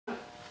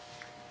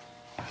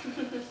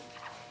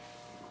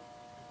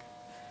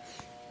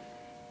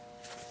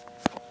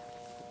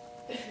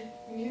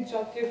You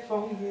dropped your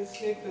phone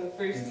yesterday for the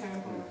first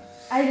time, huh?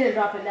 I didn't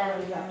drop it,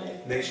 Natalie dropped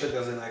it. Neisha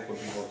doesn't like when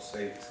people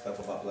say stuff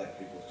about black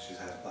people. She's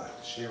half black.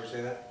 Did she ever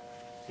say that?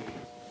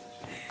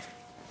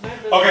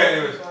 Okay,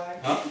 anyways.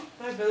 Huh?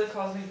 My brother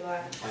calls me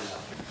black. I know.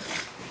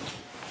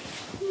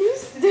 You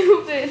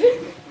stupid.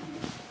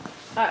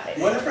 Alright.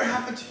 Whatever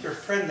happened to your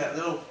friend, that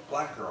little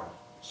black girl?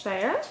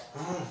 Shira?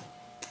 Oh.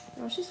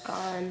 Oh, she's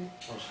gone.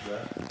 Oh, she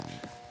left?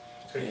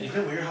 So, isn't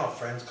it weird how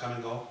friends come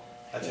and go?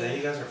 Like today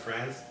you guys are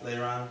friends,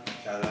 later on,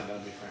 y'all not gonna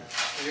be friends.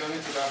 You don't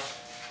need to go.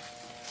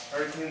 I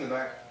already cleaned the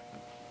back.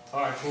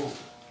 Alright, cool.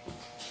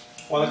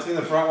 Want to clean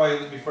the front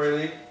while before you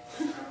leave?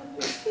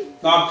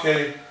 No, I'm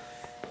kidding.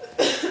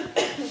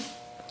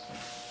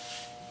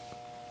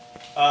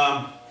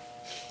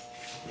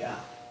 Yeah.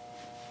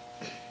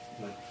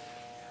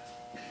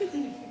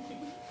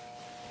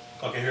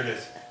 Okay, here it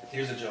is.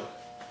 Here's a joke.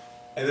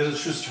 And this is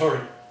a true story.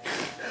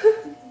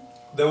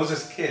 There was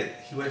this kid.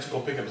 He went to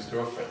go pick up his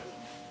girlfriend.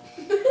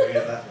 Why are you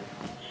guys laughing?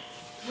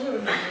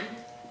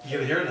 You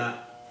gonna hear it or not?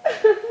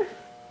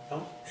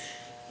 No?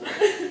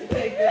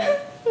 Okay, good.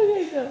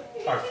 Okay, go.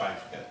 Alright, fine,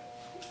 forget it.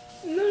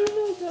 No,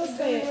 go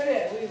say it.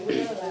 We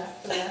want to laugh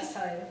for the last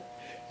time.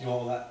 You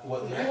want that? What?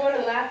 We want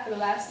to laugh for the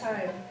last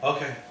time.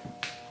 Okay.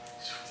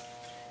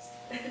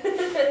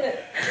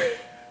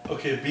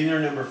 Okay, beaner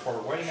number 4.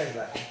 Why are you guys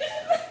laughing?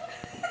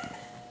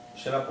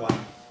 Shut up,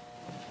 1.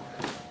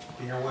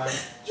 Beaner 1,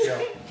 chill.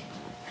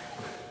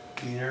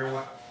 Beaner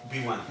 1,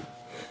 B1.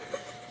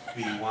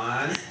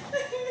 B1.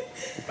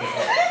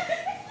 B1.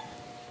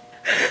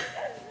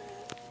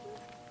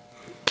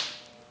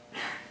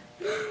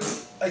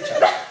 Hey,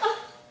 child.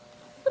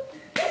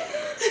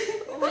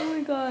 Oh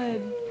my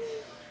god.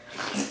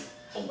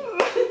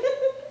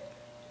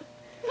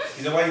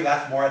 You know why you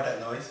laugh more at that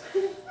noise?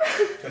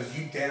 Because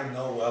you damn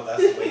know well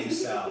that's the way you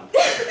sound.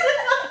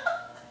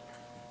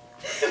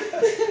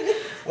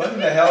 What in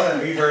the hell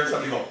have you heard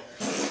somebody go?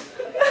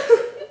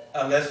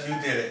 Unless you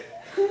did it.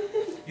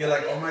 You're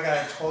like, oh my god,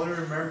 I totally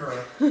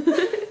remember.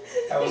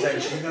 I was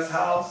at Gina's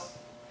house.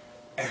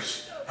 And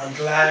I'm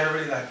glad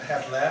everybody like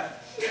had left.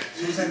 As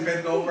soon as I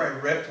bent over, I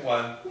ripped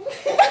one.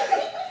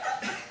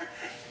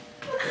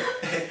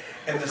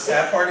 And the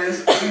sad part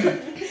is,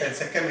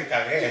 pensé que me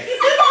cagué.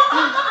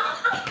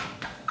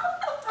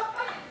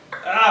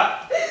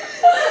 Ah!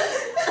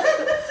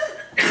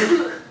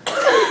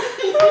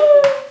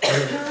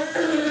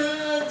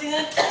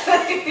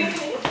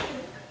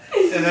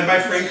 And then my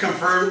friend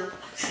confirmed,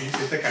 sí,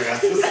 sí te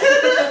cagaste.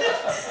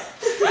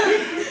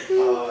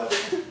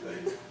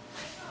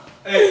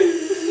 Hey.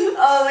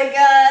 Oh my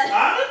god.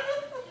 Huh?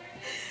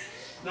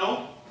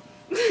 No?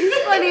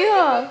 It's funny,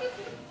 huh?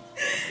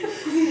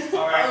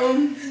 Alright.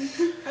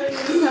 Are you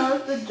gonna tell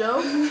us the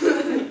joke?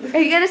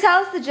 Are you gonna tell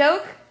us the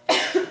joke?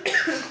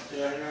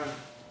 Yeah, yeah.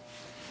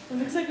 It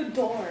looks like a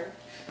door.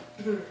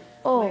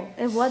 Oh,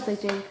 it was, I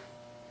think.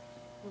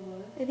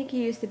 I think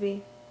he used to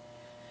be.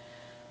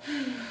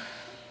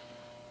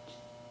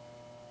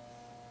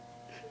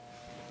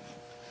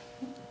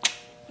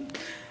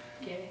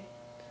 Okay.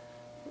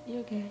 You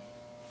okay?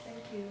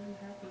 Thank you. I'm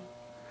happy.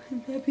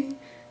 I'm happy.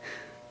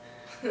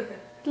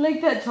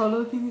 Like that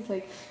cholo thing is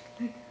like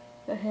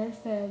the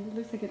handstand. It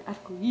looks like an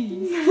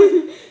arcoiris.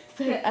 It's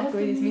like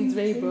arcoiris means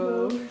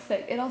rainbow. It's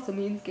like it also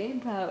means game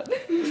proud.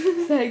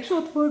 It's like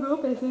shut the fuck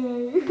up, I say.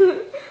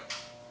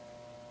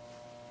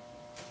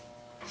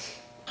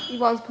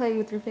 Yvonne's playing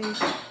with your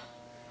face.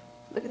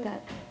 Look at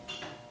that.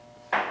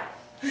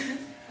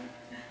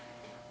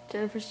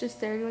 Jennifer's just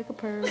staring like a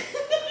perv.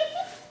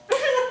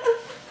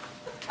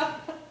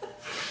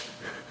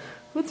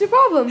 What's your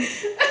problem?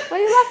 Why are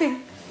you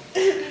laughing?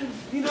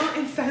 You know,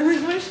 in sign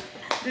language,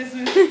 this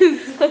means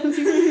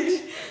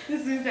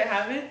this means I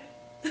haven't.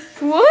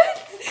 What?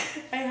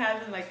 I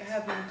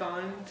haven't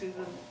gone to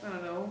the, I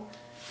don't know.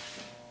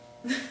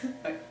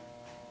 Like,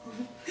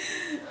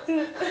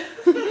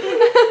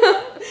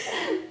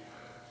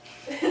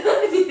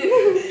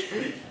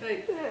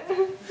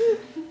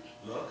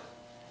 Look.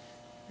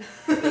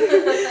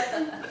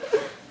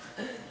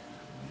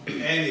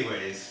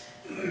 Anyways.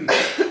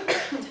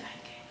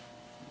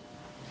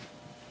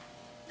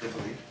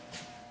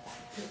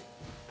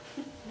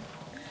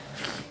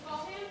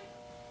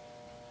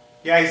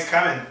 Yeah, he's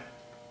coming.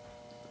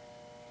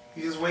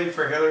 He's just waiting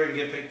for Hillary to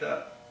get picked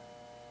up.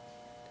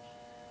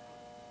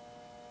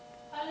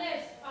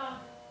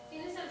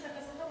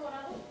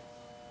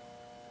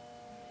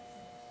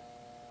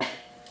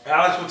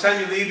 Alex, what time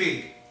are you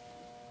leaving?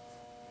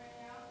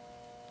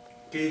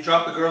 Can you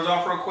drop the girls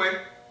off real quick?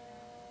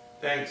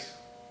 Thanks.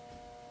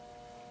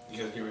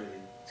 You guys get ready.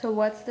 So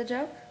what's the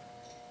joke?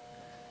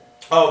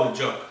 Oh, the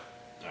joke.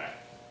 Alright.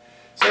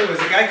 So anyways,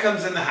 the guy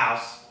comes in the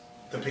house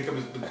to pick up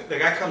his, the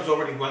guy comes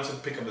over and he wants to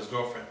pick up his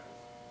girlfriend.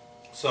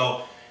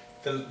 So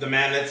the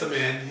man lets him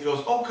in. He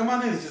goes, oh, come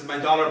on in. He says, my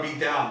daughter beat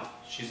down.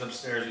 She's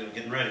upstairs,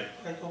 getting ready.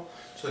 Okay, cool.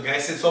 So the guy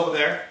sits over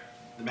there.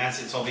 The man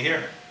sits over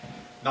here.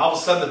 And all of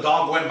a sudden the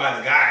dog went by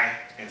the guy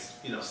and,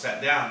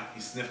 sat down. He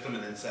sniffed him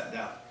and then sat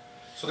down.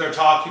 So they're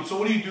talking. So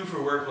what do you do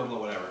for work? Blah, blah,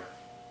 whatever.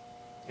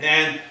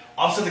 And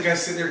all of a sudden the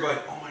guy's sitting there going,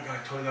 oh my God,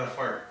 I totally got a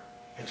fart.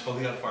 I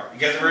totally got a fart. You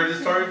guys ever heard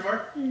this story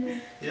before? Mm-hmm.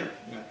 Yeah?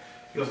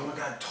 He goes, oh my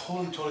God,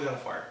 totally got a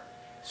fart.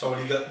 So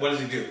what does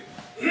he do?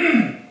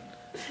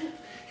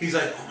 He's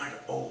like, oh my God,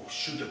 oh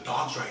shoot, the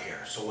dog's right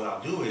here. So what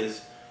I'll do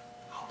is,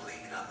 I'll blame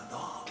it on the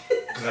dog.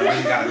 Because I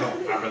really gotta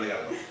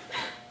go.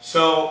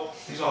 So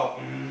he's all,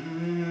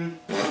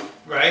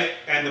 right?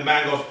 And the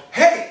man goes,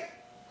 hey,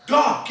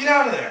 dog, get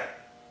out of there.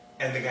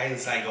 And the guy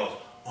inside goes,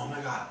 oh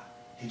my God,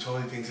 he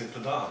totally thinks it's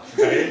the dog,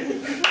 right?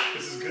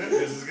 This is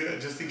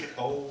good. Just in case,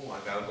 oh, I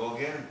gotta go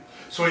again.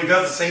 So he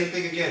does the same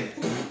thing again.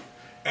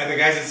 And the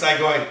guy's inside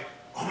going,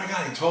 oh my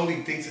God, he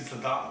totally thinks it's the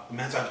dog. The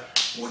man's like,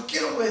 well,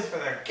 get away from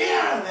there,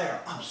 get out of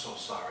there. I'm so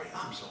sorry.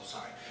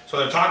 So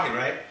they're talking,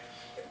 right?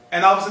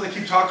 And all of a sudden they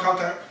keep talking.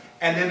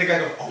 And then the guy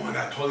goes, oh my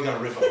God, I totally gotta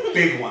rip a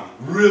big one.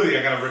 Really,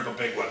 I gotta rip a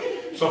big one.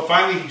 So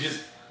finally he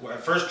just,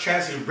 at first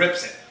chance, he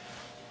rips it.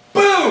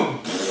 Boom!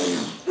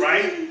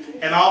 Right?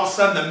 And all of a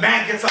sudden the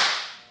man gets up.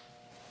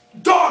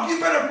 Dog, you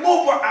better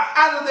move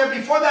out of there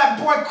before that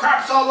boy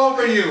craps all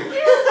over you.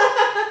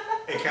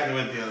 It kind of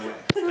went the other way.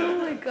 Oh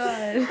my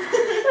God.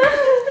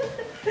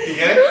 You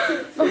get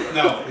it?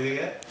 No, you didn't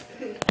get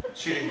it?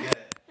 She didn't get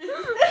it.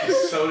 She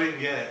so didn't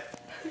get it.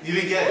 You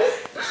didn't get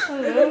it? A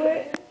little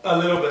bit. A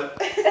little bit.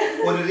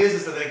 What it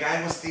is that the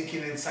guy was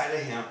thinking inside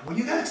of him. When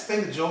you gotta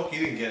explain the joke, you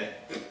didn't get it.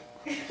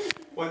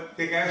 What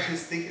the guy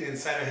was thinking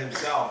inside of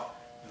himself,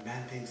 the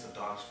man thinks the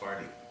dog's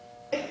farting.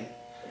 Right?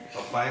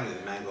 But finally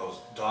the man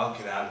goes, dog,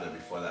 get out of there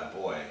before that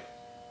boy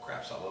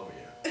craps all over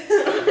you.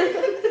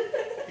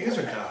 You guys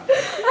are dumb.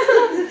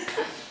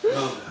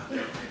 No.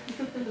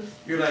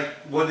 You're like,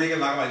 one day you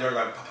knock on my door,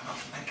 like,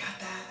 I got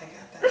that.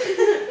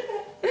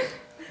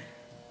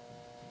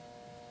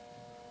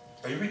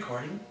 Are you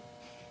recording?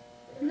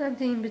 I'm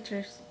taking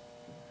pictures.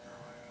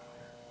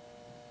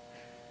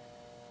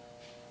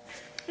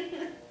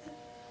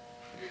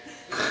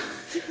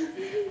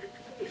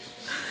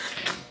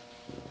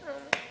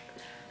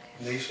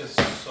 Neishas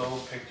so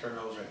picked her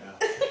nose right now.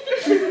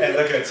 And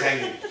look at it, it's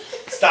hanging.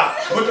 Stop.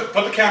 Put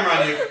the camera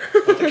on you.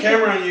 Put the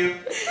camera on you.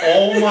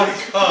 Oh my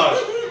God.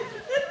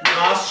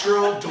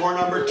 Nostril door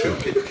number 2.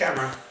 Get the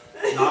camera.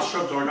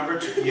 Nostril door number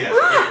 2. Yes.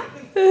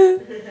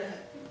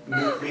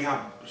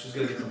 Mija, she's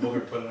gonna get the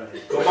booger, put it on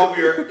here. Come over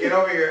here. Get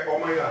over here. Oh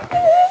my God.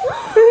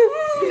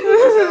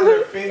 What's that on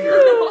her finger?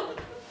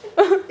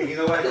 And you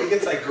know what? I think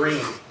it's like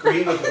green.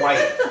 Green with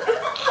white.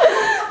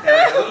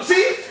 And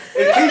see?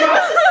 It came out.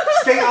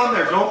 Stay on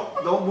there.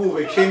 Don't move.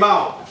 It came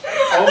out.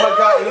 Oh my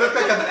God. It looked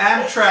like an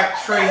Amtrak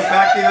train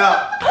backing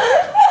up.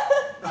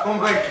 Oh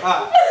my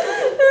God.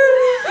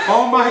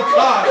 Oh my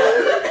God.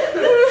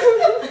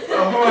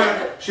 Oh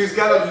my. She's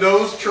got a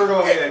nose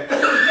turtle head.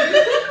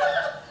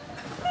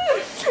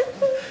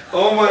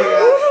 Oh my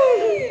God.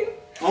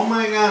 Oh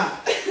my God.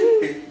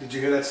 Hey, did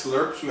you hear that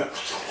slurp? She went.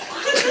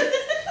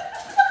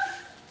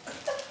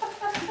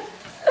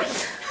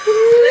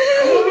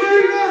 Oh my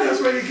God. That's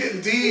why you're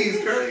getting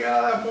D's. Girl, you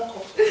got that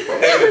vocal.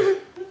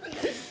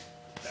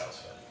 That was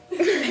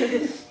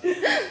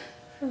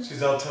funny.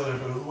 She's out telling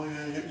her, oh my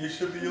God, you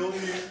should be over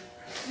here.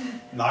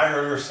 No, I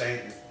heard her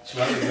saying, she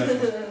might be like,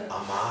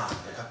 Amá,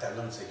 déjate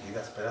hablar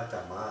enseguida, espérate,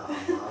 Amá,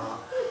 Amá.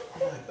 Oh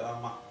my God,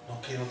 Amá. No,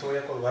 que no te voy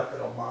a colgar,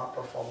 pero Amá,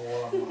 por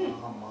favor,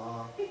 Amá,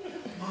 Amá.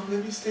 Mom,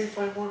 let me stay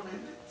 5 more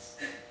minutes.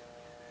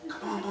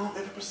 Come on, Mom,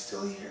 everybody's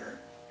still here.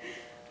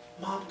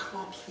 Mom,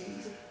 come on,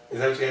 please. Is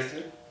that what you guys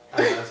do? I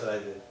know, that's what I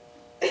did.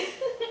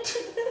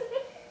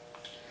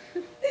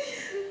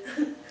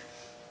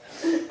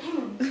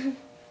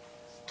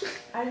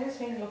 I just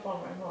hang up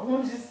on my mom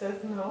who just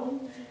says no.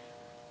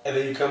 And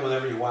then you come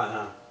whenever you want,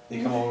 huh?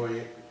 You come over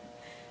here.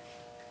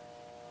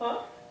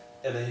 Huh?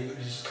 And then you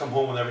just come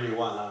home whenever you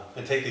want, huh?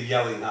 And take the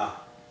yelling, huh?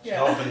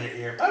 Yeah. All up in your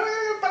ear.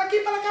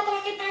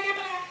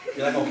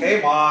 You're like, okay,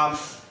 Mom.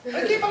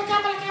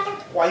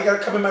 Why you gotta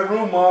come in my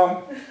room,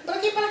 Mom?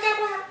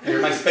 You're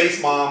in my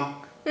space,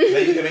 Mom. And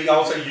then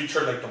all of a sudden you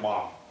turn like the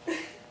mom.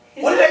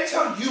 What did I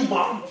tell you,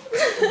 Mom?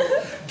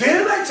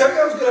 Didn't I tell you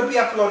I was gonna be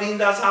at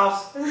Florinda's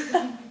house?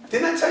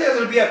 Didn't I tell you I was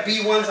gonna be at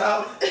B1's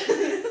house?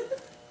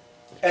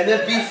 And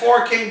then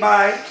B4 came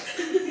by.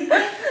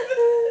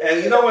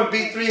 And you know when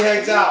B3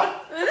 hangs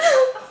out?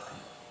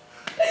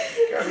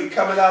 Gonna be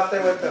coming out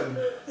there with them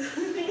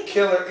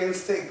killer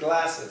instinct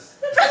glasses.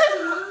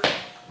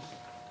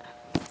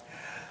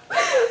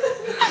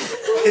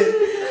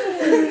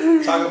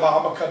 Talk about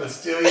I'm gonna come and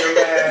steal your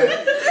man.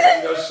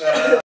 You know, shut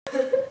up.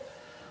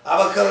 I'm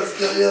gonna come and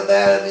steal your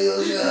man and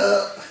you'll shut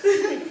up.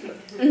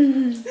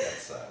 That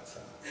sucks,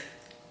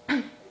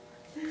 huh?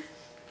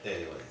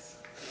 Anyways.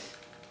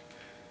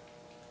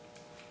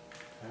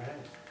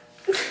 Alright.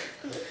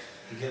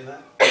 You getting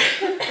that?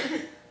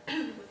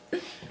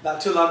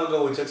 Not too long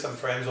ago we took some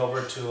friends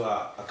over to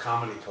a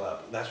comedy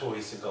club. That's where we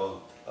used to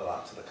go a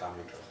lot, to the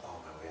comedy club. Oh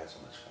man, we had so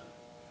much fun.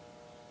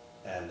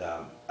 And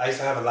I used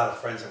to have a lot of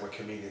friends that were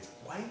comedians.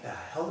 Why the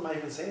hell am I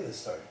even saying this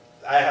story?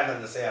 I had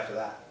nothing to say after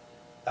that.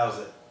 That was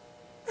it.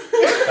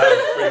 That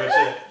was pretty much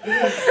it.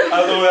 I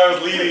don't know where I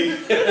was leading.